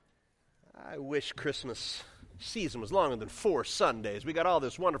I wish Christmas season was longer than 4 Sundays. We got all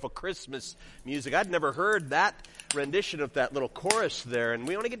this wonderful Christmas music. I'd never heard that rendition of that little chorus there, and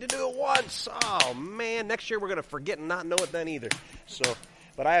we only get to do it once. Oh, man, next year we're going to forget and not know it then either.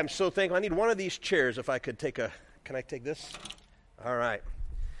 But I am so thankful. I need one of these chairs if I could take can I take this? All right.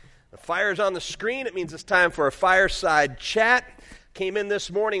 The fire's on the screen. It means it's time for a fireside chat. Came in this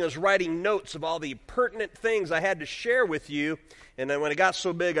morning, I was writing notes of all the pertinent things I had to share with you. And then when it got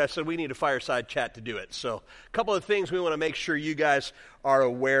so big, I said, we need a fireside chat to do it. So a couple of things we want to make sure you guys are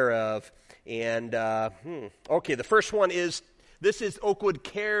aware of. And, okay, the first one is, this is Oakwood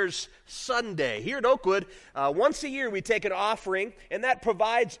Cares Sunday. Here at Oakwood, once a year we take an offering, and that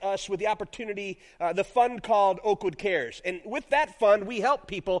provides us with the opportunity, the fund called Oakwood Cares. And with that fund, we help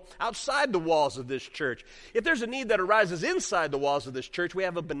people outside the walls of this church. If there's a need that arises inside the walls of this church, we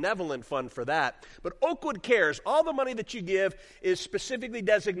have a benevolent fund for that. But Oakwood Cares, all the money that you give is specifically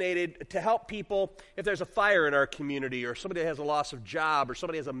designated to help people if there's a fire in our community, or somebody has a loss of job, or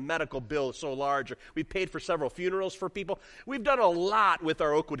somebody has a medical bill so large, or we paid for several funerals for people. We've done a lot with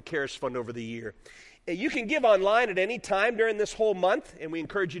our Oakwood Cares Fund over the year. You can give online at any time during this whole month, and we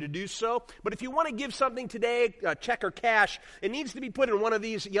encourage you to do so. But if you want to give something today, check or cash, it needs to be put in one of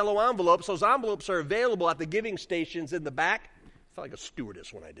these yellow envelopes. Those envelopes are available at the giving stations in the back. I felt like a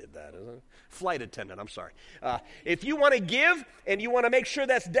stewardess when I did that. Flight attendant, I'm sorry. If you want to give and you want to make sure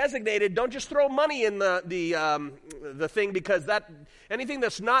that's designated, don't just throw money in the thing, because anything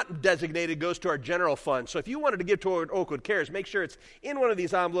that's not designated goes to our general fund. So if you wanted to give toward Oakwood Cares, make sure it's in one of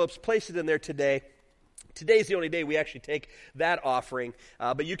these envelopes. Place it in there today. Today's the only day we actually take that offering,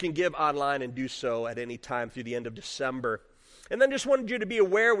 but you can give online and do so at any time through the end of December. And then just wanted you to be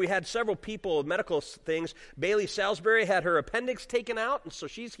aware, we had several people with medical things. Bailey Salisbury had her appendix taken out, and so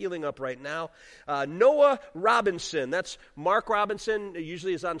she's healing up right now. Noah Robinson, that's Mark Robinson,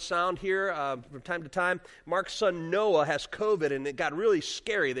 usually is on sound here from time to time. Mark's son Noah has COVID, and it got really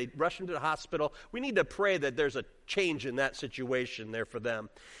scary. They rushed him to the hospital. We need to pray that there's a change in that situation there for them.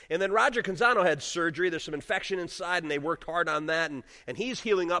 And then Roger Canzano had surgery. There's some infection inside, and they worked hard on that, and he's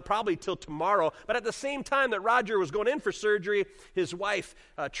healing up probably till tomorrow. But at the same time that Roger was going in for surgery, his wife,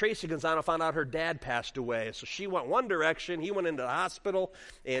 Tracy Canzano, found out her dad passed away. So she went one direction, he went into the hospital,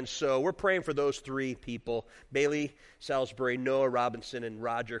 and so we're praying for those 3 people, Bailey Salisbury, Noah Robinson, and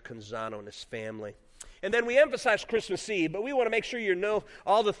Roger Canzano and his family. And then we emphasize Christmas Eve, but we want to make sure you know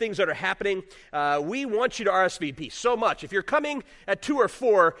all the things that are happening. We want you to RSVP so much. If you're coming at 2 or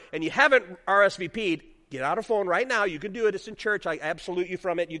 4 and you haven't RSVP'd, get out a phone right now. You can do it. It's in church. I absolute you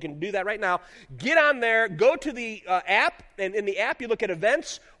from it. You can do that right now. Get on there. Go to the app, and in the app you look at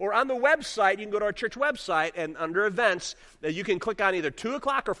events, or on the website, you can go to our church website, and under events, you can click on either 2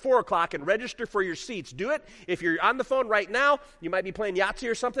 o'clock or 4 o'clock and register for your seats. Do it. If you're on the phone right now, you might be playing Yahtzee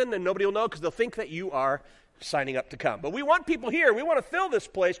or something, and nobody will know because they'll think that you are signing up to come. But we want people here. We want to fill this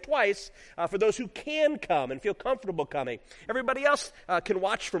place twice for those who can come and feel comfortable coming. Everybody else can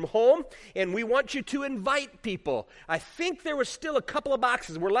watch from home, and we want you to invite people. I think there was still a couple of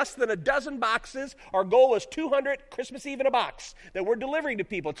boxes. We're less than a dozen boxes. Our goal was 200 Christmas Eve in a box that we're delivering to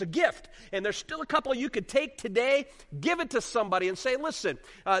people. It's a gift, and there's still a couple you could take today, give it to somebody, and say, listen,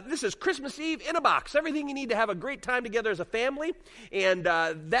 this is Christmas Eve in a box. Everything you need to have a great time together as a family, and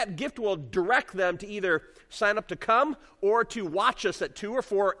that gift will direct them to either sign up to come or to watch us at 2 or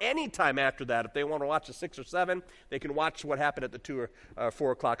 4 anytime after that. If they want to watch at 6 or 7, they can watch what happened at the 2 or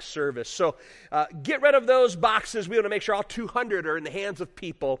 4 o'clock service. So get rid of those boxes. We want to make sure all 200 are in the hands of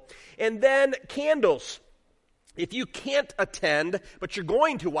people. And then candles. If you can't attend, but you're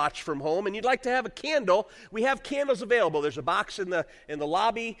going to watch from home and you'd like to have a candle, we have candles available. There's a box in the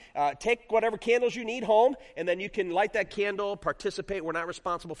lobby. Take whatever candles you need home, and then you can light that candle, participate. We're not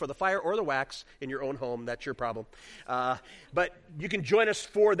responsible for the fire or the wax in your own home. That's your problem. But you can join us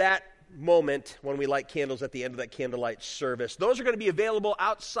for that moment when we light candles at the end of that candlelight service. Those are going to be available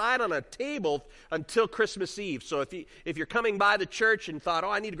outside on a table until Christmas Eve. So if you're coming by the church and thought,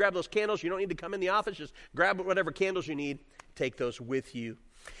 I need to grab those candles, you don't need to come in the office, just grab whatever candles you need, take those with you.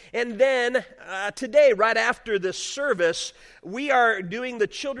 And then today, right after this service, we are doing the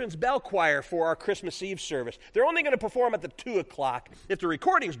Children's Bell Choir for our Christmas Eve service. They're only going to perform at the 2 o'clock. If the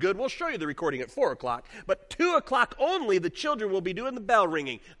recording's good, we'll show you the recording at 4 o'clock. But 2 o'clock only, the children will be doing the bell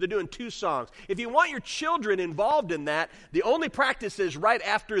ringing. They're doing 2 songs. If you want your children involved in that, the only practice is right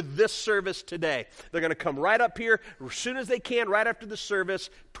after this service today. They're going to come right up here as soon as they can, right after the service.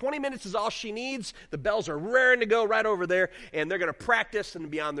 20 minutes is all she needs. The bells are raring to go right over there, and they're going to practice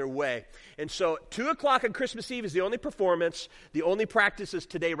and be on their way. And so 2 o'clock on Christmas Eve is the only performance. The only practice is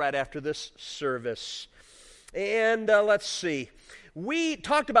today right after this service. And let's see. We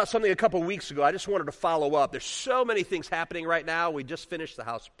talked about something a couple weeks ago. I just wanted to follow up. There's so many things happening right now. We just finished the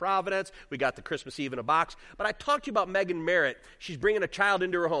House of Providence. We got the Christmas Eve in a box. But I talked to you about Megan Merritt. She's bringing a child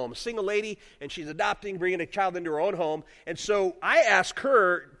into her home, a single lady, and she's adopting, bringing a child into her own home. And so I asked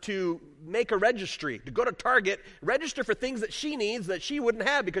her to make a registry, to go to Target, register for things that she needs that she wouldn't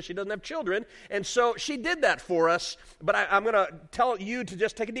have because she doesn't have children. And so she did that for us. But I'm going to tell you to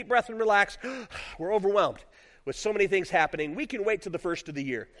just take a deep breath and relax. We're overwhelmed with so many things happening. We can wait till the first of the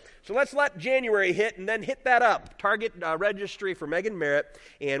year. So let's let January hit and then hit that up. Target registry for Megan Merritt,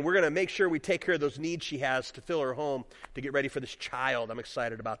 and we're going to make sure we take care of those needs she has to fill her home to get ready for this child. I'm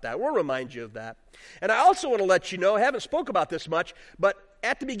excited about that. We'll remind you of that. And I also want to let you know, I haven't spoke about this much, but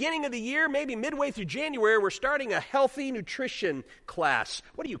at the beginning of the year, maybe midway through January, we're starting a healthy nutrition class.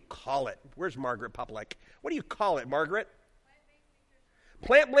 What do you call it? Where's Margaret Public? What do you call it, Margaret?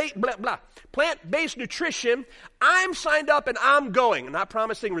 Plant-based nutrition. I'm signed up and I'm going. I'm not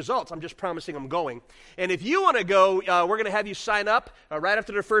promising results. I'm just promising I'm going. And if you want to go, we're going to have you sign up right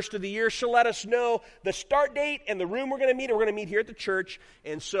after the first of the year. She'll let us know the start date and the room we're going to meet. We're going to meet here at the church.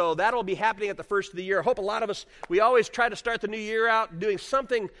 And so that'll be happening at the first of the year. I hope a lot of us, we always try to start the new year out doing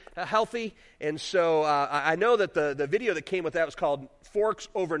something healthy. And so I know that the video that came with that was called Forks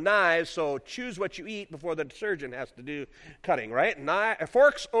Over Knives. So choose what you eat before the surgeon has to do cutting, right?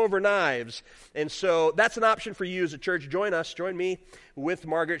 Forks over knives. And so that's an option for you as a church. Join us. Join me with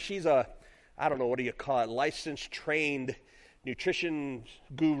Margaret. She's a, I don't know, what do you call it? Licensed, trained nutrition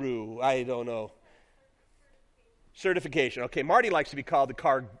guru. I don't know. Certification. Okay, Marty likes to be called the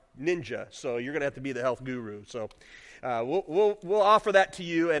car ninja, so you're going to have to be the health guru. So we'll offer that to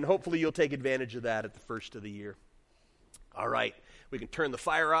you, and hopefully you'll take advantage of that at the first of the year. All right, we can turn the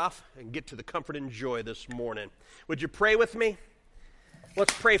fire off and get to the comfort and joy this morning. Would you pray with me?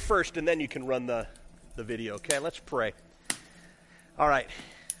 Let's pray first, and then you can run the video, okay? Let's pray. All right.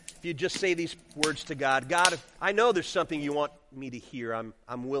 If you just say these words to God, God, I know there's something you want me to hear.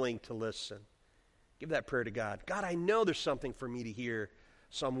 I'm willing to listen. Give that prayer to God. God, I know there's something for me to hear,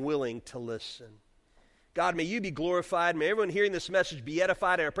 so I'm willing to listen. God, may you be glorified. May everyone hearing this message be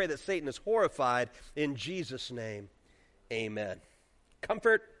edified, and I pray that Satan is horrified. In Jesus' name, amen.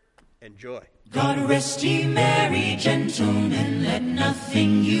 Comfort and joy. God rest ye merry gentlemen, let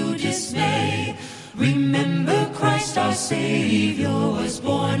nothing you dismay. Remember Christ our Savior was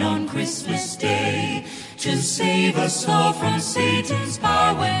born on Christmas Day to save us all from Satan's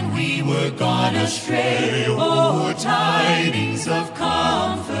power when we were gone astray. Oh, tidings of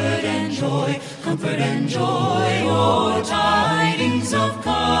comfort and joy, comfort and joy. Oh, tidings of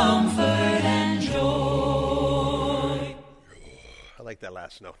comfort and joy. I like that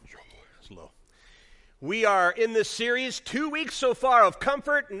last note. It's low. We are in this series, 2 weeks so far of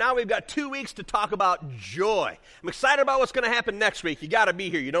comfort, and now we've got 2 weeks to talk about joy. I'm excited about what's going to happen next week. You got to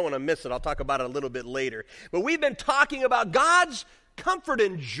be here. You don't want to miss it. I'll talk about it a little bit later. But we've been talking about God's comfort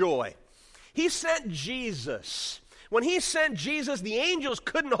and joy. He sent Jesus. When he sent Jesus, the angels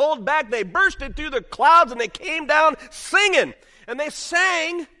couldn't hold back. They bursted through the clouds, and they came down singing. And they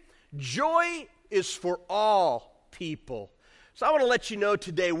sang, "Joy is for all people." So I want to let you know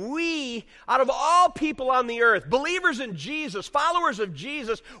today, we, out of all people on the earth, believers in Jesus, followers of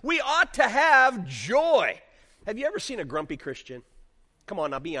Jesus, we ought to have joy. Have you ever seen a grumpy Christian? Come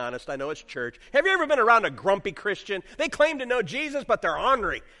on, now be honest. I know it's church. Have you ever been around a grumpy Christian? They claim to know Jesus, but they're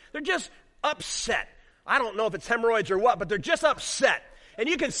ornery. They're just upset. I don't know if it's hemorrhoids or what, but they're just upset. And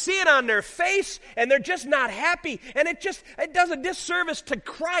you can see it on their face, and they're just not happy. And it does a disservice to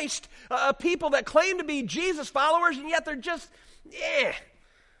Christ, people that claim to be Jesus followers, and yet they're just, yeah.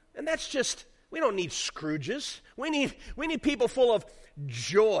 And that's just, we don't need Scrooges. We need people full of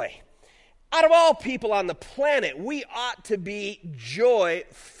joy. Out of all people on the planet, we ought to be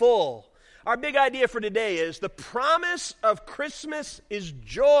joyful. Our big idea for today is the promise of Christmas is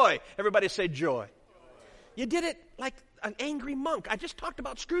joy. Everybody say joy. You did it like an angry monk. I just talked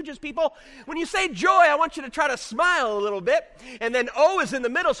about Scrooges, people. When you say joy, I want you to try to smile a little bit. And then O is in the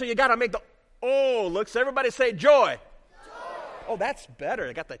middle, so you got to make the O looks. Everybody say joy. Oh, that's better.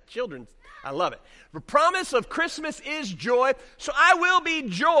 I got the children's. I love it. The promise of Christmas is joy, so I will be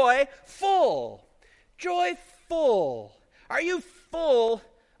joyful. Joyful. Are you full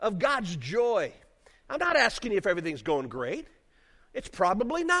of God's joy? I'm not asking you if everything's going great. It's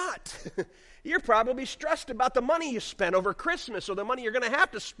probably not. You're probably stressed about the money you spent over Christmas or the money you're going to have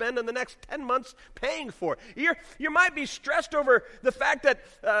to spend in the next 10 months paying for. You might be stressed over the fact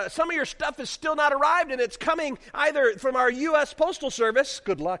that some of your stuff is still not arrived and it's coming either from our U.S. Postal Service,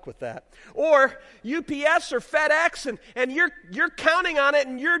 good luck with that, or UPS or FedEx, and you're counting on it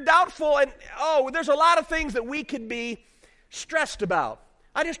and you're doubtful, and there's a lot of things that we could be stressed about.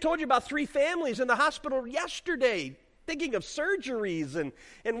 I just told you about 3 families in the hospital yesterday thinking of surgeries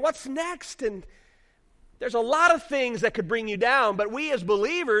and what's next. And there's a lot of things that could bring you down, but we as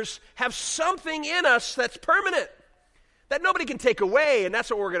believers have something in us that's permanent, that nobody can take away, and that's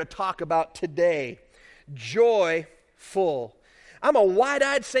what we're going to talk about today. Joyful. I'm a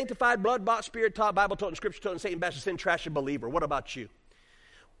wide-eyed, sanctified, blood-bought, spirit-taught, Bible-toting, scripture-toting, Satan-bastard, sin-trashing believer. What about you?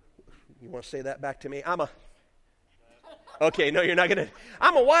 You want to say that back to me? Okay, no, you're not going to.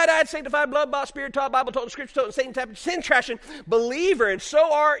 I'm a wide-eyed, sanctified, blood-bought, spirit-taught, Bible-toting, scripture-toting, Satan-bastard, sin-trashing believer, and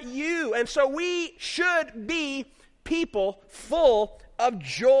so are you. And so we should be people full of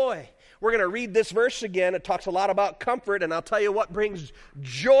joy. We're going to read this verse again. It talks a lot about comfort, and I'll tell you what brings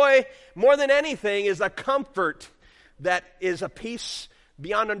joy more than anything is a comfort that is a peace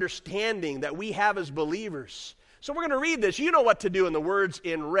beyond understanding that we have as believers. So we're going to read this. You know what to do in the words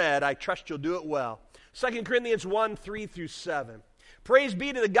in red. I trust you'll do it well. 2 Corinthians 1, 3 through 7. Praise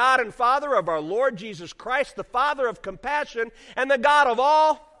be to the God and Father of our Lord Jesus Christ, the Father of compassion and the God of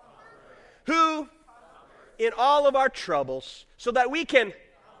all, who in all of our troubles, so that we can,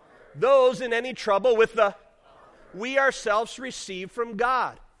 those in any trouble with we ourselves receive from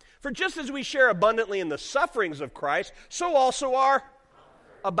God. For just as we share abundantly in the sufferings of Christ, so also our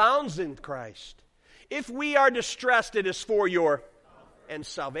abounds in Christ. If we are distressed, it is for your and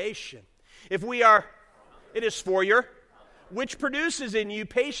salvation. If we are, it is for your, which produces in you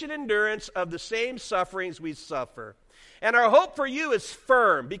patient endurance of the same sufferings we suffer. And our hope for you is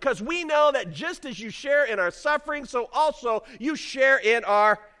firm, because we know that just as you share in our suffering, so also you share in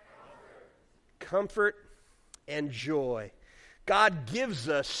our comfort and joy. God gives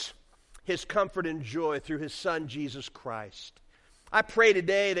us His comfort and joy through His Son, Jesus Christ. I pray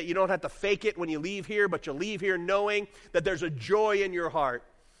today that you don't have to fake it when you leave here, but you'll leave here knowing that there's a joy in your heart.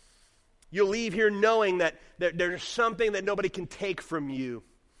 You'll leave here knowing that there's something that nobody can take from you.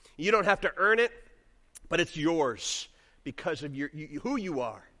 You don't have to earn it, but it's yours because of who you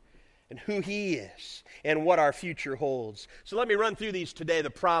are and who He is and what our future holds. So let me run through these today, the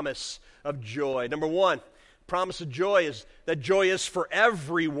promise of joy. Number 1, promise of joy is that joy is for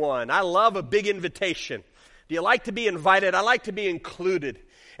everyone. I love a big invitation. Do you like to be invited? I like to be included.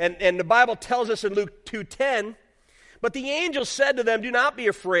 And the Bible tells us in Luke 2:10, but the angel said to them, do not be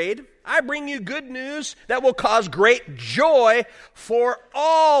afraid. I bring you good news that will cause great joy for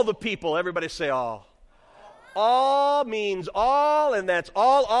all the people. Everybody say all. All means all, and that's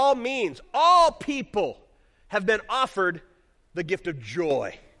all. All means all people have been offered the gift of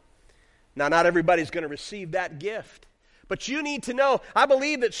joy. Now, not everybody's going to receive that gift. But you need to know, I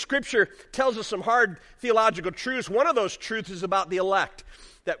believe that Scripture tells us some hard theological truths. One of those truths is about the elect,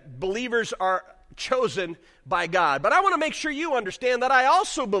 that believers are chosen by God. But I want to make sure you understand that I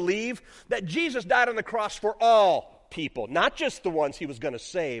also believe that Jesus died on the cross for all people, not just the ones He was going to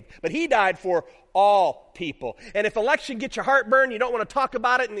save, but He died for all people. And if election gets your heartburn, you don't want to talk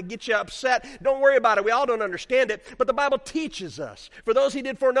about it and it gets you upset, don't worry about it. We all don't understand it, but the Bible teaches us. For those He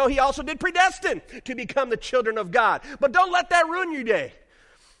did foreknow, He also did predestine to become the children of God. But don't let that ruin your day.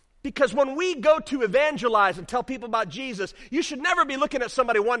 Because when we go to evangelize and tell people about Jesus, you should never be looking at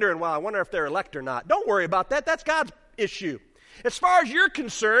somebody wondering, well, I wonder if they're elect or not. Don't worry about that. That's God's issue. As far as you're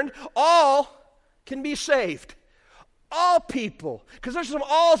concerned, all can be saved. All people. Because there's some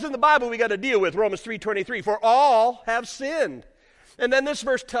alls in the Bible we got to deal with. Romans 3:23. For all have sinned. And then this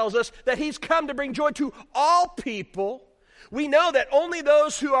verse tells us that He's come to bring joy to all people. We know that only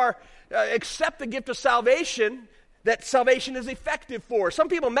those who are accept the gift of salvation, that salvation is effective for. Some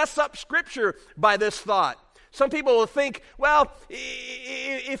people mess up Scripture by this thought. Some people will think, well,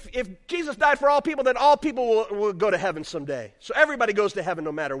 if Jesus died for all people, then all people will go to heaven someday. So everybody goes to heaven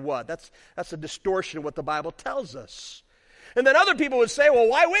no matter what. That's a distortion of what the Bible tells us. And then other people would say, well,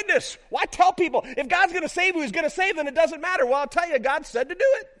 why witness? Why tell people? If God's going to save who He's going to save, then it doesn't matter. Well, I'll tell you, God said to do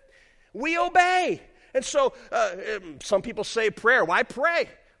it. We obey. And so some people say prayer. Why pray?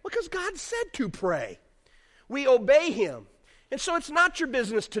 Because God said to pray. We obey Him. And so it's not your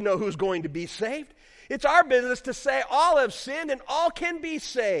business to know who's going to be saved. It's our business to say all have sinned and all can be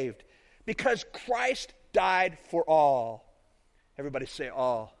saved because Christ died for all. Everybody say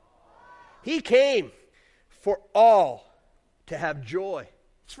all. He came for all to have joy.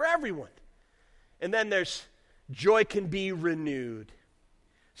 It's for everyone. And then there's joy can be renewed.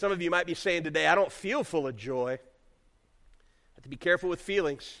 Some of you might be saying today, I don't feel full of joy. I have to be careful with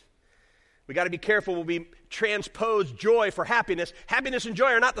feelings. We got to be careful when we transpose joy for happiness. Happiness and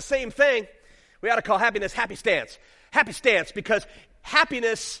joy are not the same thing. We ought to call happiness happy stance. Happy stance, because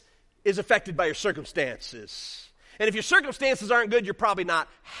happiness is affected by your circumstances. And if your circumstances aren't good, you're probably not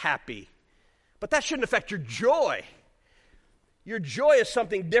happy. But that shouldn't affect your joy. Your joy is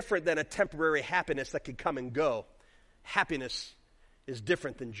something different than a temporary happiness that can come and go. Happiness is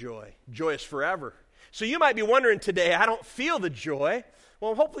different than joy. Joy is forever. So you might be wondering today, I don't feel the joy.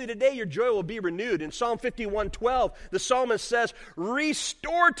 Well, hopefully today your joy will be renewed. In Psalm 51:12, the psalmist says,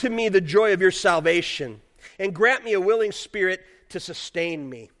 "Restore to me the joy of your salvation, and grant me a willing spirit to sustain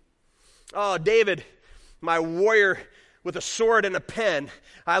me." Oh, David, my warrior with a sword and a pen,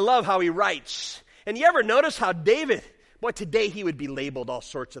 I love how he writes. And you ever notice how David, boy, today he would be labeled all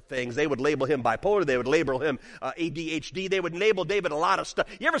sorts of things. They would label him bipolar. They would label him ADHD. They would label David a lot of stuff.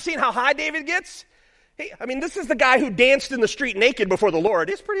 You ever seen how high David gets? Hey, I mean, this is the guy who danced in the street naked before the Lord.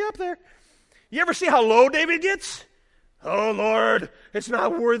 He's pretty up there. You ever see how low David gets? "Oh, Lord, it's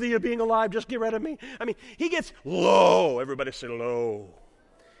not worthy of being alive. Just get rid of me." I mean, he gets low. Everybody say low.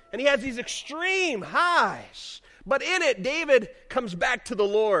 And he has these extreme highs. But in it, David comes back to the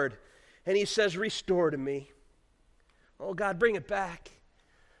Lord, and he says, "Restore to me. Oh, God, bring it back.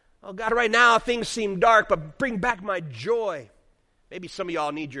 Oh, God, right now things seem dark, but bring back my joy." Maybe some of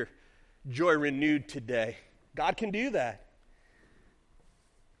y'all need your joy renewed today. God can do that.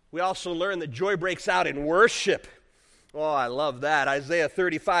 We also learn that joy breaks out in worship. Oh, I love that. Isaiah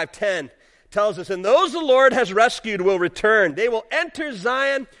 35:10 tells us, "And those the Lord has rescued will return. They will enter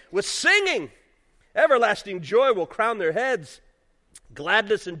Zion with singing. Everlasting joy will crown their heads.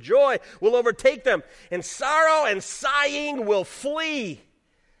 Gladness and joy will overtake them, and sorrow and sighing will flee."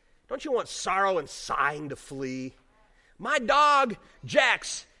 Don't you want sorrow and sighing to flee? My dog,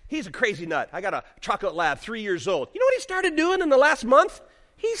 Jax, he's a crazy nut. I got a chocolate lab, 3 years old. You know what he started doing in the last month?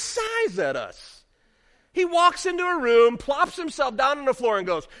 He sighs at us. He walks into a room, plops himself down on the floor and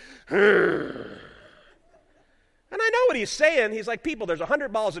goes, "Grr." And I know what he's saying. He's like, "People, there's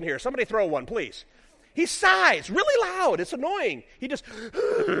 100 balls in here. Somebody throw one, please." He sighs really loud. It's annoying. He just,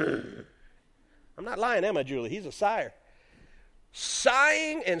 "Grr." I'm not lying, am I, Julie? He's a sigher.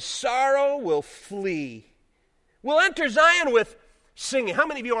 Sighing and sorrow will flee. We'll enter Zion with singing. How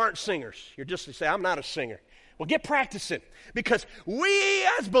many of you aren't singers? You're just to say, "I'm not a singer." Well, get practicing, because we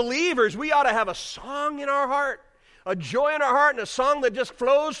as believers, we ought to have a song in our heart, a joy in our heart, and a song that just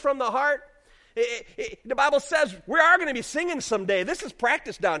flows from the heart. The Bible says we are going to be singing someday. This is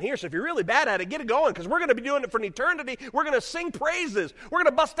practice down here, so if you're really bad at it, get it going, because we're going to be doing it for an eternity. We're going to sing praises. We're going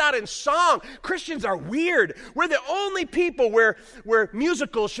to bust out in song. Christians are weird. We're the only people where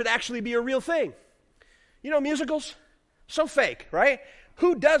musicals should actually be a real thing. You know musicals? So fake, right?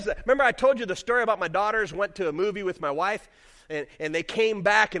 Who does that? Remember I told you the story about my daughters went to a movie with my wife, and they came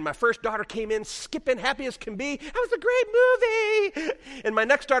back, and my first daughter came in skipping, happy as can be. "That was a great movie." And my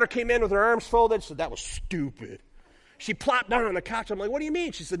next daughter came in with her arms folded, said, "That was stupid." She plopped down on the couch. I'm like, "What do you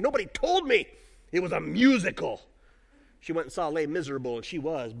mean?" She said, "Nobody told me it was a musical." She went and saw Les Miserables, and she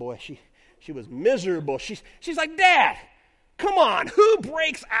was, boy, she was miserable. She's like, "Dad, come on, who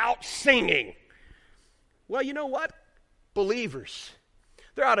breaks out singing?" Well, you know what? Believers,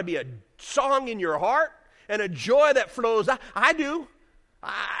 there ought to be a song in your heart and a joy that flows. I do.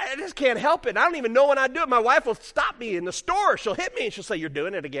 I just can't help it. I don't even know when I do it. My wife will stop me in the store. She'll hit me and she'll say, "You're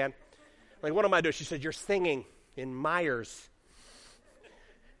doing it again." Like, "What am I doing?" She said, "You're singing in Myers."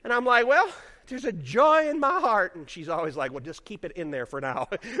 And I'm like, "Well, there's a joy in my heart." And she's always like, "Well, just keep it in there for now."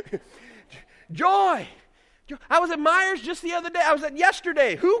 Joy. I was at Myers just the other day. I was at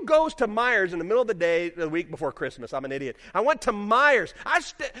yesterday. Who goes to Myers in the middle of the day, the week before Christmas? I'm an idiot. I went to Myers.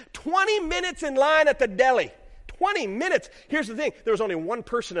 20 minutes in line at the deli. 20 minutes. Here's the thing. There was only one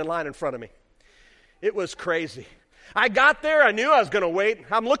person in line in front of me. It was crazy. I got there. I knew I was going to wait.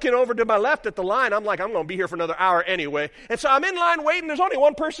 I'm looking over to my left at the line. I'm like, I'm going to be here for another hour anyway. And so I'm in line waiting. There's only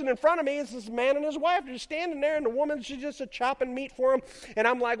one person in front of me. It's this man and his wife. They're just standing there, and the woman, she's just chopping meat for him. And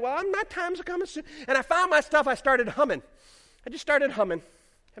I'm like, well, my time's coming soon. And I found my stuff. I started humming. I just started humming.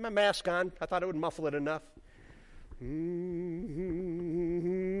 Had my mask on. I thought it would muffle it enough. I'm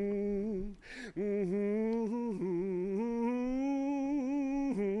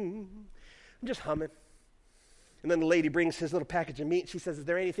just humming. And then the lady brings his little package of meat. She says, "Is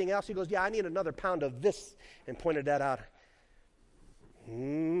there anything else?" He goes, "Yeah, I need another pound of this," and pointed that out.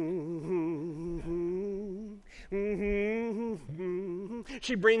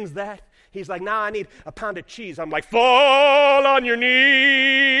 She brings that. He's like, "Now I need a pound of cheese." I'm like, "Fall on your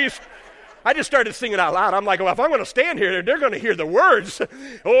knees." I just started singing out loud. I'm like, well, if I'm going to stand here, they're going to hear the words.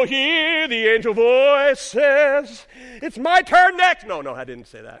 "Oh, hear the angel voice says, it's my turn next." No, I didn't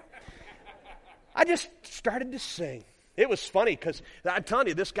say that. I just started to sing. It was funny because I'm telling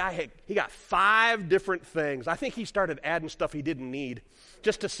you, this guy, he got 5 different things. I think he started adding stuff he didn't need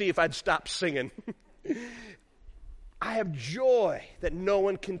just to see if I'd stop singing. I have joy that no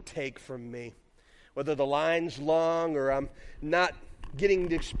one can take from me. whether the line's long or I'm not getting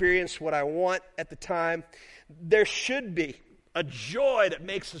to experience what I want at the time, there should be a joy that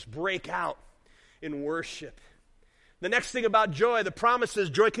makes us break out in worship. The next thing about joy, the promise is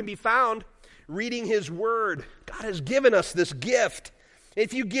joy can be found reading His Word. God has given us this gift.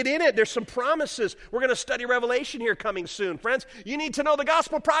 If you get in it, there's some promises. We're going to study Revelation here coming soon. Friends, you need to know the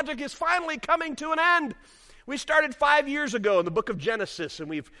Gospel Project is finally coming to an end. We started 5 years ago in the book of Genesis, and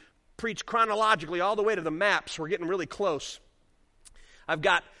we've preached chronologically all the way to the maps. We're getting really close. I've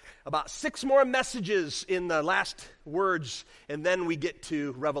got about 6 more messages in the last words, and then we get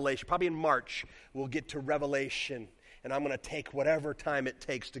to Revelation. Probably in March, we'll get to Revelation, and I'm going to take whatever time it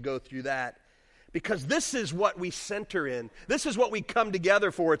takes to go through that. Because this is what we center in. This is what we come together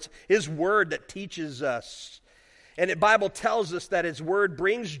for. It's His Word that teaches us. And the Bible tells us that His Word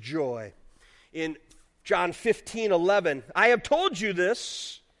brings joy. In John 15:11, I have told you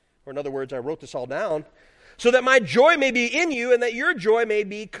this, or in other words, I wrote this all down, so that my joy may be in you and that your joy may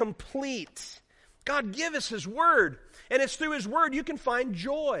be complete. God give us His Word. And it's through His Word you can find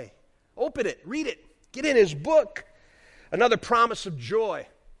joy. Open it, read it, get in His book. Another promise of joy.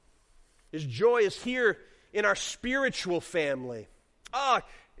 His joy is here in our spiritual family.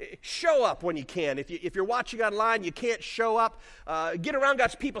 Show up when you can. If you're watching online, you can't show up. Get around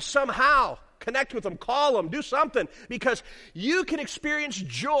God's people somehow. Connect with them, call them, do something. Because you can experience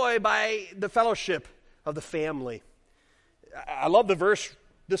joy by the fellowship of the family. I love the verse.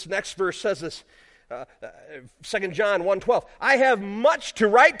 This next verse says this. 2 John 1:12. I have much to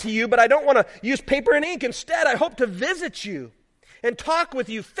write to you, but I don't want to use paper and ink. Instead, I hope to visit you and talk with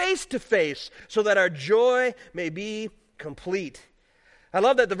you face to face so that our joy may be complete. I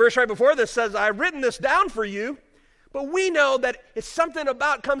love that the verse right before this says, I've written this down for you, but we know that it's something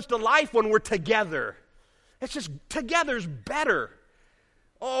about comes to life when we're together. It's just together's better.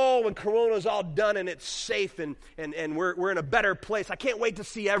 Oh, when Corona's all done and it's safe and we're in a better place, I can't wait to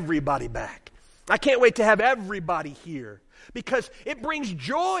see everybody back. I can't wait to have everybody here because it brings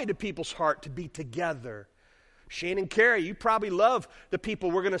joy to people's heart to be together. Shane and Carrie, you probably love the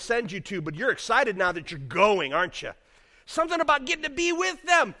people we're going to send you to, but you're excited now that you're going, aren't you? Something about getting to be with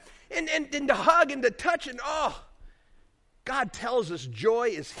them and to hug and to touch and God tells us joy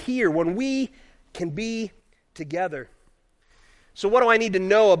is here when we can be together. So what do I need to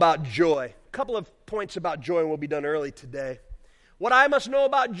know about joy? A couple of points about joy and we'll be done early today. What I must know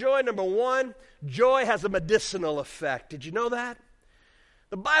about joy, number one, joy has a medicinal effect. Did you know that?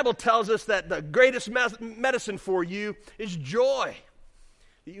 The Bible tells us that the greatest medicine for you is joy.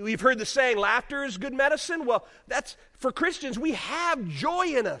 We've heard the saying, laughter is good medicine. Well, that's for Christians. We have joy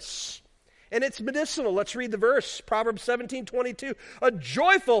in us, and it's medicinal. Let's read the verse, Proverbs 17:22. A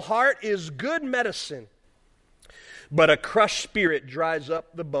joyful heart is good medicine, but a crushed spirit dries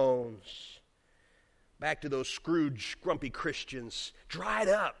up the bones. Back to those Scrooge, grumpy Christians, dried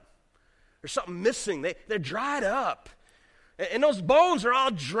up. There's something missing. They're dried up. And those bones are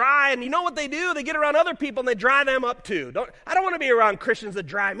all dry, and you know what they do? They get around other people and they dry them up too. I don't want to be around Christians that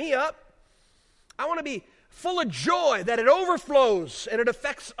dry me up. I want to be full of joy, that it overflows and it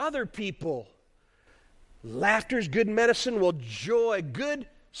affects other people. Laughter's good medicine. Well, joy, good,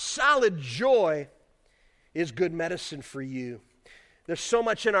 solid joy is good medicine for you. There's so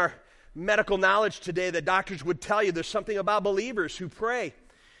much in our medical knowledge today that doctors would tell you. There's something about believers who pray.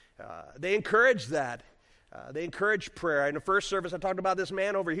 They encourage that. They encourage prayer. In the first service, I talked about this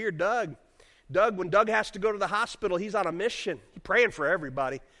man over here, Doug. When Doug has to go to the hospital, he's on a mission. He's praying for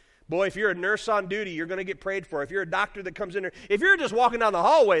everybody. Boy, if you're a nurse on duty, you're going to get prayed for. If you're a doctor that comes in there, if you're just walking down the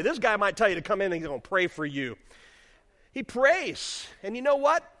hallway, this guy might tell you to come in and he's going to pray for you. He prays. And you know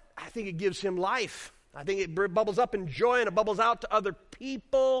what? I think it gives him life. I think it bubbles up in joy and it bubbles out to other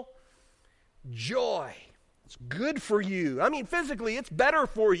people. Joy. It's good for you. I mean, physically, it's better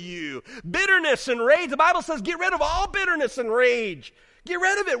for you. Bitterness and rage. The Bible says get rid of all bitterness and rage. Get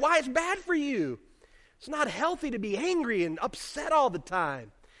rid of it. Why? It's bad for you. It's not healthy to be angry and upset all the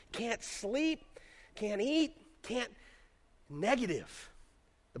time. Can't sleep, can't eat, negative.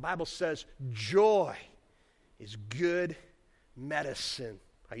 The Bible says joy is good medicine.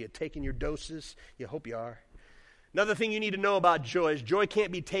 Are you taking your doses? You hope you are. Another thing you need to know about joy is joy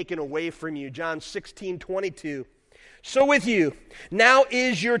can't be taken away from you. John 16:22. So with you, now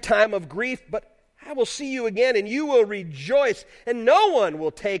is your time of grief, but I will see you again, and you will rejoice, and no one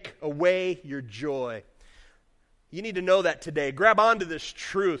will take away your joy. You need to know that today. Grab onto this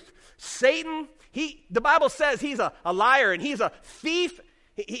truth. Satan, the Bible says he's a liar, and he's a thief.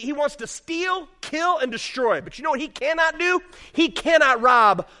 He wants to steal, kill, and destroy. But you know what he cannot do? He cannot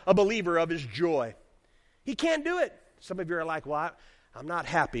rob a believer of his joy. He can't do it. Some of you are like, well, I'm not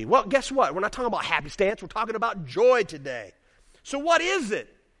happy. Well, guess what? We're not talking about happy stance. We're talking about joy today. So what is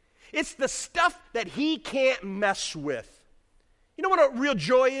it? It's the stuff that he can't mess with. You know what a real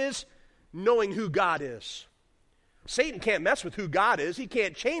joy is? Knowing who God is. Satan can't mess with who God is. He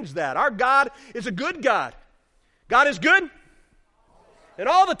can't change that. Our God is a good God. God is good and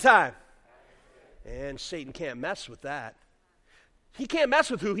all the time. And Satan can't mess with that. He can't mess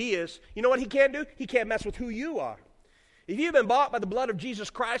with who he is. You know what he can't do? He can't mess with who you are. If you've been bought by the blood of Jesus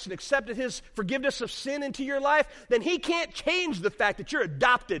Christ and accepted his forgiveness of sin into your life, then he can't change the fact that you're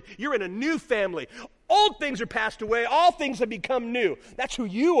adopted. You're in a new family. Old things are passed away. All things have become new. That's who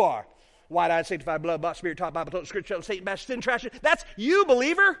you are. Wide-eyed, sanctified, blood, bought, spirit, taught, Bible, taught, scripture, Satan, bashed, sin, trash. That's you,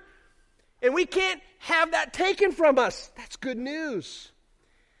 believer. And we can't have that taken from us. That's good news.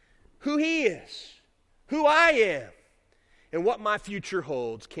 Who he is, who I am, and what my future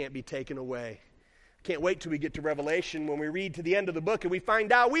holds can't be taken away. Can't wait till we get to Revelation when we read to the end of the book and we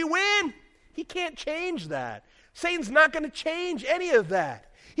find out we win. He can't change that. Satan's not going to change any of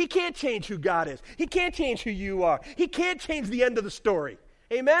that. He can't change who God is. He can't change who you are. He can't change the end of the story.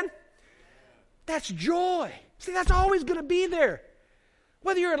 Amen? That's joy. See, that's always going to be there.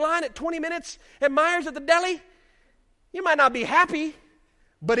 Whether you're in line at 20 minutes at Myers at the deli, you might not be happy,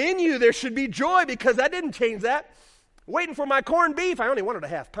 but in you there should be joy because that didn't change that. Waiting for my corned beef. I only wanted a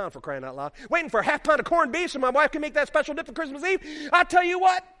half pound, for crying out loud. Waiting for a half pound of corned beef so my wife can make that special dip for Christmas Eve. I'll tell you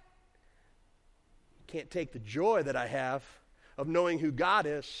what. Can't take the joy that I have of knowing who God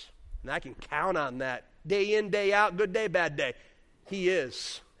is. And I can count on that. Day in, day out, good day, bad day. He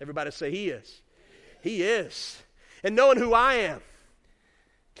is. Everybody say he is. He is. And knowing who I am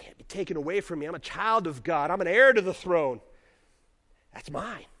can't be taken away from me. I'm a child of God. I'm an heir to the throne. That's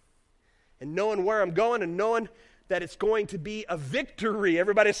mine. And knowing where I'm going and knowing that it's going to be a victory.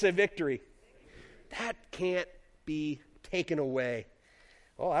 Everybody say victory. That can't be taken away.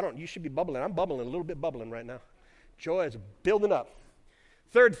 Oh, you should be bubbling. I'm bubbling, a little bit bubbling right now. Joy is building up.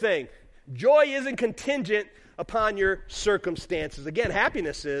 Third thing, joy isn't contingent upon your circumstances. Again,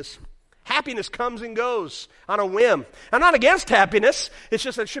 happiness is. Happiness comes and goes on a whim. I'm not against happiness. It's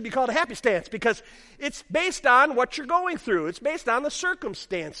just that it should be called a happy stance because it's based on what you're going through. It's based on the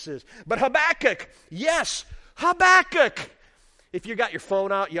circumstances. But Habakkuk, yes, Habakkuk. If you got your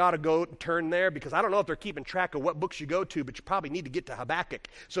phone out, you ought to go and turn there because I don't know if they're keeping track of what books you go to, but you probably need to get to Habakkuk.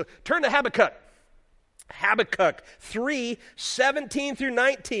 So turn to Habakkuk. Habakkuk 3, 17 through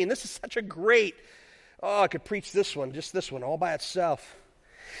 19. This is such a great, I could preach this one, just this one all by itself.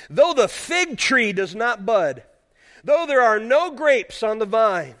 Though the fig tree does not bud, though there are no grapes on the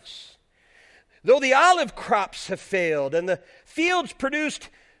vines, though the olive crops have failed and the fields produced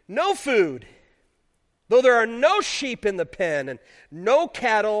no food, though there are no sheep in the pen and no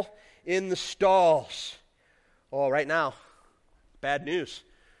cattle in the stalls. Oh, right now, bad news.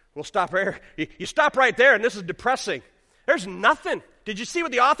 We'll stop right here. You stop right there, and this is depressing. There's nothing. Did you see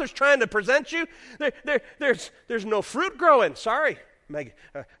what the author's trying to present you? There's no fruit growing. Sorry,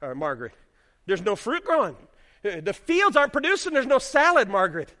 Margaret. There's no fruit growing. The fields aren't producing. There's no salad,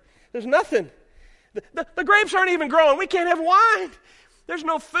 Margaret. There's nothing. The grapes aren't even growing. We can't have wine. There's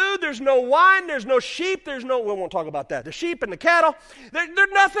no food, there's no wine, there's no sheep, we won't talk about that. The sheep and the cattle, they're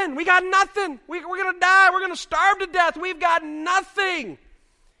nothing. We got nothing. We're going to die. We're going to starve to death. We've got nothing.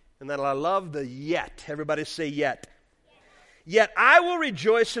 And then I love the yet. Everybody say yet. Yet I will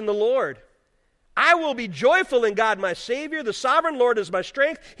rejoice in the Lord. I will be joyful in God my Savior. The sovereign Lord is my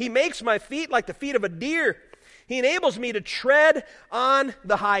strength. He makes my feet like the feet of a deer. He enables me to tread on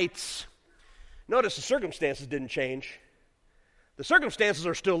the heights. Notice the circumstances didn't change. The circumstances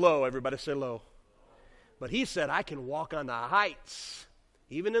are still low. Everybody say low. But he said, I can walk on the heights,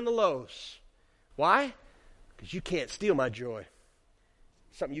 even in the lows. Why? Because you can't steal my joy.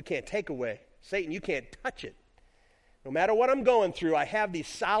 Something you can't take away. Satan, you can't touch it. No matter what I'm going through, I have these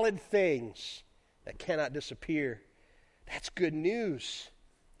solid things that cannot disappear. That's good news.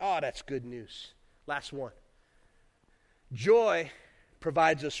 Oh, that's good news. Last one. Joy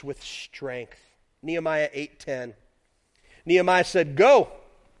provides us with strength. Nehemiah 8:10. Nehemiah said, go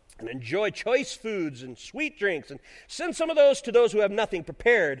and enjoy choice foods and sweet drinks and send some of those to those who have nothing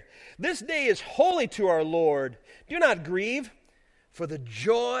prepared. This day is holy to our Lord. Do not grieve, for the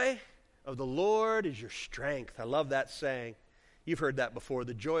joy of the Lord is your strength. I love that saying. You've heard that before.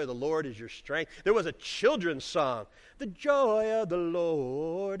 The joy of the Lord is your strength. There was a children's song. The joy of the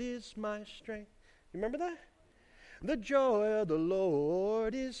Lord is my strength. You remember that? The joy of the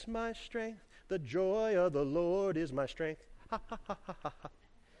Lord is my strength. The joy of the Lord is my strength. Ha, ha, ha, ha, ha.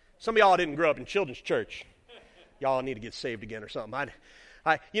 Some of y'all didn't grow up in children's church. Y'all need to get saved again or something.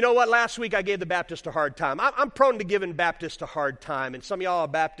 You know what? Last week I gave the Baptist a hard time. I'm prone to giving Baptists a hard time, and some of y'all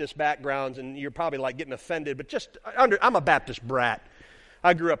have Baptist backgrounds, and you're probably like getting offended, but I'm a Baptist brat.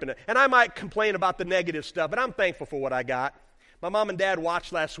 I grew up in it. And I might complain about the negative stuff, but I'm thankful for what I got. My mom and dad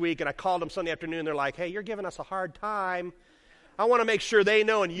watched last week, and I called them Sunday afternoon. They're like, hey, you're giving us a hard time. I want to make sure they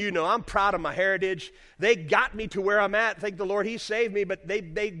know and you know I'm proud of my heritage. They got me to where I'm at. Thank the Lord, He saved me, but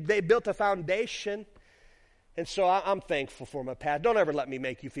they built a foundation. And so I'm thankful for my past. Don't ever let me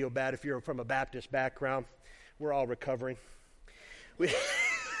make you feel bad if you're from a Baptist background. We're all recovering.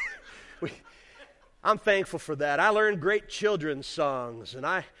 I'm thankful for that. I learned great children's songs, and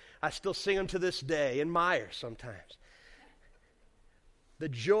I still sing them to this day in Myers sometimes. The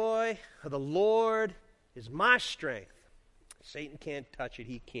joy of the Lord is my strength. Satan can't touch it.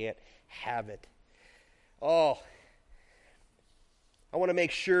 He can't have it. Oh, I want to make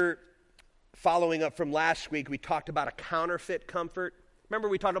sure, following up from last week, we talked about a counterfeit comfort. Remember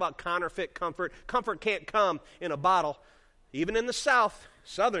we talked about counterfeit comfort? Comfort can't come in a bottle. Even in the South,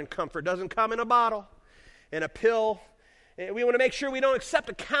 Southern comfort doesn't come in a bottle, in a pill. We want to make sure we don't accept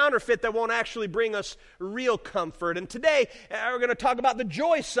a counterfeit that won't actually bring us real comfort. And today, we're going to talk about the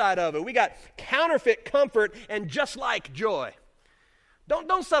joy side of it. We got counterfeit comfort and just like joy.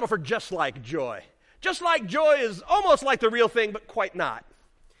 Don't settle for just like joy. Just like joy is almost like the real thing, but quite not.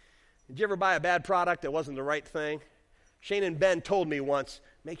 Did you ever buy a bad product that wasn't the right thing? Shane and Ben told me once,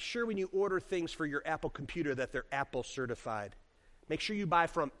 make sure when you order things for your Apple computer that they're Apple certified. Make sure you buy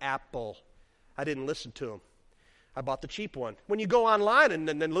from Apple. I didn't listen to them. I bought the cheap one. When you go online and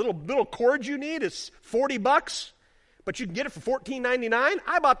the little cord you need is $40, but you can get it for $14.99,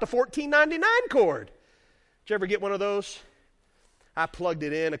 I bought the $14.99 cord. Did you ever get one of those? I plugged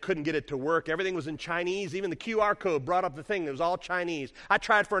it in. I couldn't get it to work. Everything was in Chinese. Even the QR code brought up the thing. It was all Chinese. I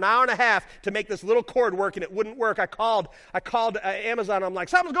tried for an hour and a half to make this little cord work, and it wouldn't work. I called Amazon. I'm like,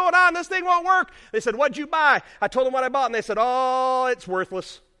 something's going on. This thing won't work. They said, what'd you buy? I told them what I bought, and they said, oh, it's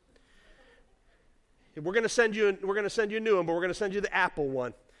worthless. We're going to send you a new one, but we're going to send you the Apple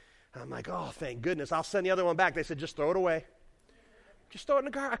one. I'm like, oh, thank goodness. I'll send the other one back. They said, just throw it away. Just throw it in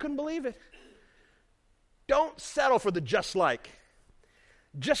the car. I couldn't believe it. Don't settle for the just like.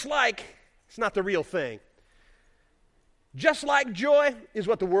 Just like, it's not the real thing. Just like joy is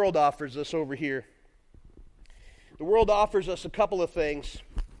what the world offers us over here. The world offers us a couple of things.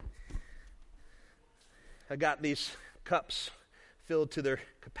 I got these cups filled to their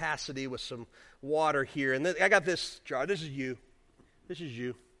capacity with some water here. And I got this jar. This is you. This is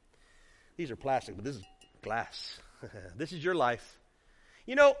you. These are plastic, but this is glass. This is your life.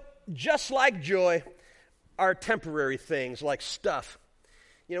 You know, just like joy are temporary things like stuff.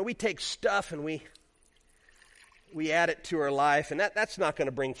 You know, we take stuff and we add it to our life, and that's not going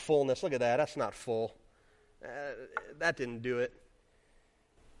to bring fullness. Look at that. That's not full. That didn't do it.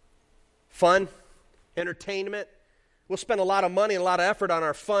 Fun, entertainment. We'll spend a lot of money and a lot of effort on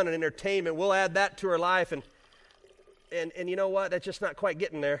our fun and entertainment. We'll add that to our life, and you know what? That's just not quite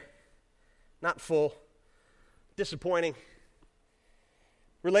getting there. Not full. Disappointing.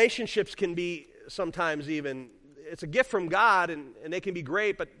 Relationships can be sometimes even, it's a gift from God, and they can be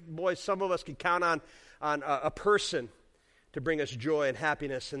great, but boy, some of us can count on a person to bring us joy and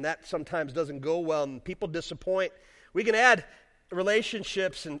happiness, and that sometimes doesn't go well, and people disappoint. We can add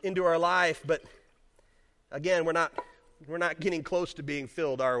relationships into our life, but again, we're not getting close to being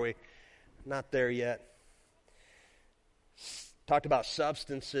filled, are we? Not there yet. Talked about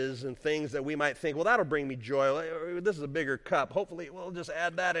substances and things that we might think, well, that'll bring me joy. This is a bigger cup. Hopefully, we'll just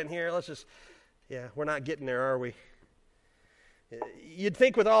add that in here. We're not getting there, are we? You'd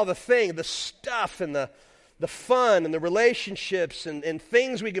think with all the stuff and the fun and the relationships and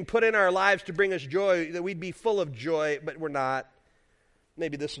things we can put in our lives to bring us joy, that we'd be full of joy, but we're not.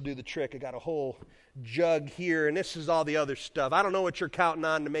 Maybe this will do the trick. I got a whole jug here, and this is all the other stuff. I don't know what you're counting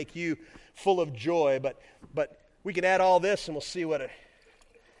on to make you full of joy, but we can add all this, and we'll see what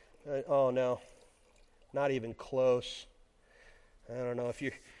oh, no. Not even close. I don't know.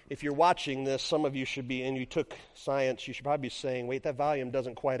 If you're watching this, some of you should be, and you took science, you should probably be saying, wait, that volume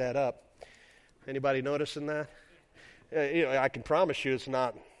doesn't quite add up. Anybody noticing that? I can promise you it's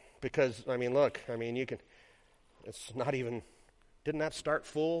not, because, you can, it's not even, didn't that start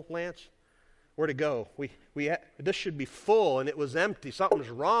full, Lance? Where'd it go? This should be full, and it was empty. Something's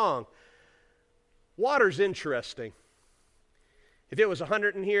wrong. Water's interesting. If it was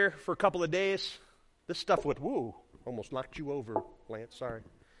 100 in here for a couple of days, this stuff would, almost knocked you over, Lance, sorry.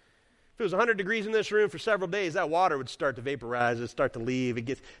 If it was 100 degrees in this room for several days, that water would start to vaporize, it'd start to leave.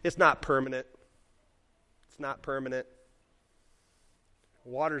 It's not permanent. It's not permanent.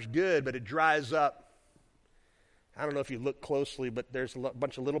 Water's good, but it dries up I don't know if you look closely, but there's a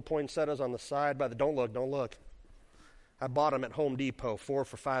bunch of little poinsettias on the side by the, don't look. I bought them at Home Depot, 4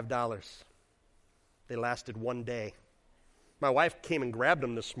 for $5. They lasted one day. My wife came and grabbed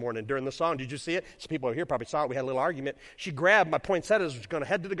them this morning during the song. Did you see it? Some people over here probably saw it. We had a little argument. She grabbed my poinsettias, was going to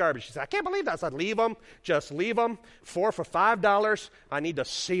head to the garbage. She said, I can't believe that. I said, leave them. Just leave them. 4 for $5. I need to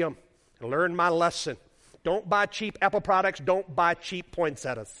see them and learn my lesson. Don't buy cheap Apple products. Don't buy cheap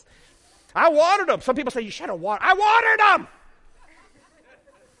poinsettias. I watered them. Some people say, you should have watered. I watered them.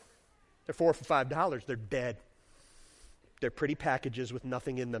 They're 4 for $5. They're dead. They're pretty packages with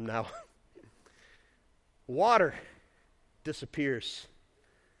nothing in them now. Water disappears.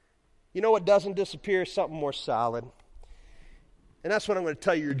 You know what doesn't disappear? Something more solid. And that's what I'm going to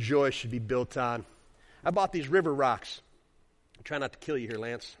tell you your joy should be built on. I bought these river rocks. I'm trying not to kill you here,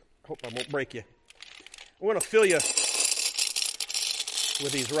 Lance. I hope I won't break you. I'm going to fill you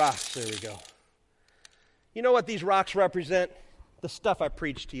with these rocks. There we go. You know what these rocks represent? The stuff I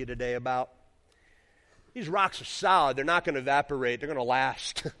preached to you today about. These rocks are solid. They're not going to evaporate. They're going to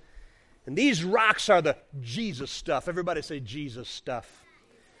last. And these rocks are the Jesus stuff. Everybody say Jesus stuff.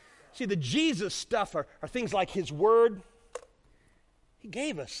 See, the Jesus stuff are things like His Word. He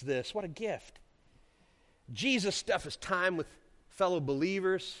gave us this. What a gift. Jesus stuff is time with fellow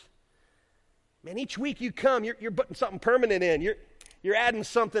believers. Man, each week you come, you're putting something permanent in. You're adding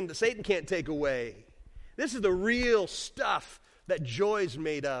something that Satan can't take away. This is the real stuff that joy is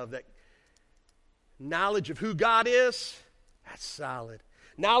made of. That knowledge of who God is, that's solid.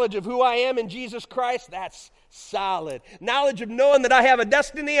 Knowledge of who I am in Jesus Christ, that's solid. Knowledge of knowing that I have a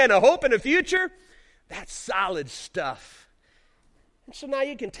destiny and a hope and a future, that's solid stuff. And so now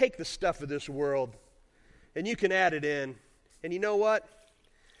you can take the stuff of this world and you can add it in. And you know what?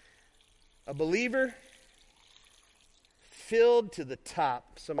 A believer filled to the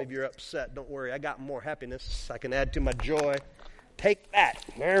top. Some of you are upset. Don't worry, I got more happiness I can add to my joy. Take that.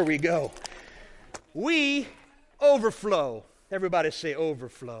 There we go. We overflow. Everybody say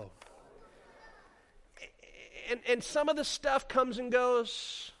overflow. And some of the stuff comes and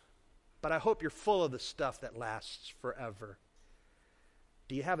goes, but I hope you're full of the stuff that lasts forever.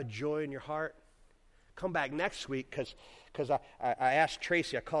 Do you have a joy in your heart? Come back next week because I asked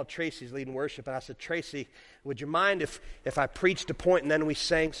Tracy, I called Tracy's leading worship, and I said, Tracy, would you mind if I preached a point and then we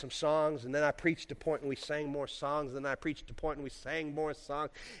sang some songs, and then I preached a point and we sang more songs, and then I preached a point and we sang more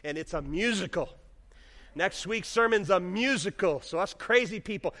songs, and it's a musical. Next week's sermon's a musical. So us crazy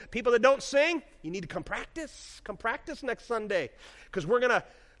people that don't sing, you need to come practice. Come practice next Sunday. Because we're going to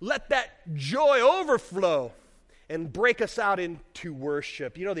let that joy overflow and break us out into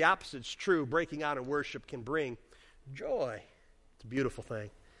worship. You know, the opposite's true. Breaking out in worship can bring joy. It's a beautiful thing.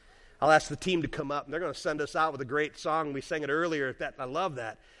 I'll ask the team to come up, and they're going to send us out with a great song. We sang it earlier. I love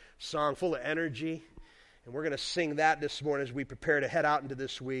that song, full of energy. And we're going to sing that this morning as we prepare to head out into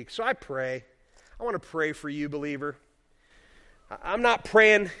this week. So I pray. I want to pray for you, believer. I'm not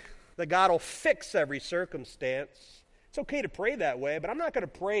praying that God will fix every circumstance. It's okay to pray that way, but I'm not going to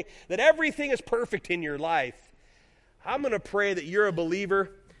pray that everything is perfect in your life. I'm going to pray that you're a believer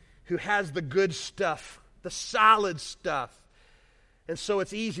who has the good stuff, the solid stuff. And so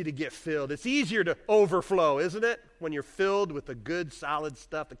it's easy to get filled. It's easier to overflow, isn't it? When you're filled with the good, solid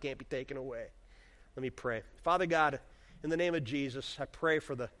stuff that can't be taken away. Let me pray. Father God, in the name of Jesus, I pray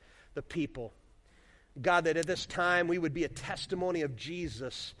for the people. God, that at this time we would be a testimony of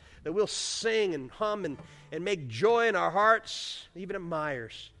Jesus, that we'll sing and hum and make joy in our hearts, even at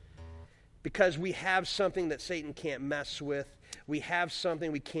Myers, because we have something that Satan can't mess with. We have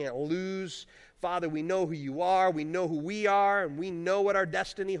something we can't lose. Father, we know who you are, we know who we are, and we know what our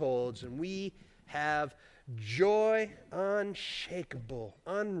destiny holds, and we have joy unshakable,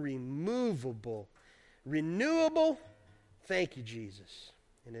 unremovable, renewable. Thank you, Jesus.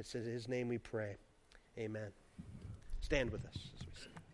 And it's in His name we pray. Amen. Stand with us as we sing.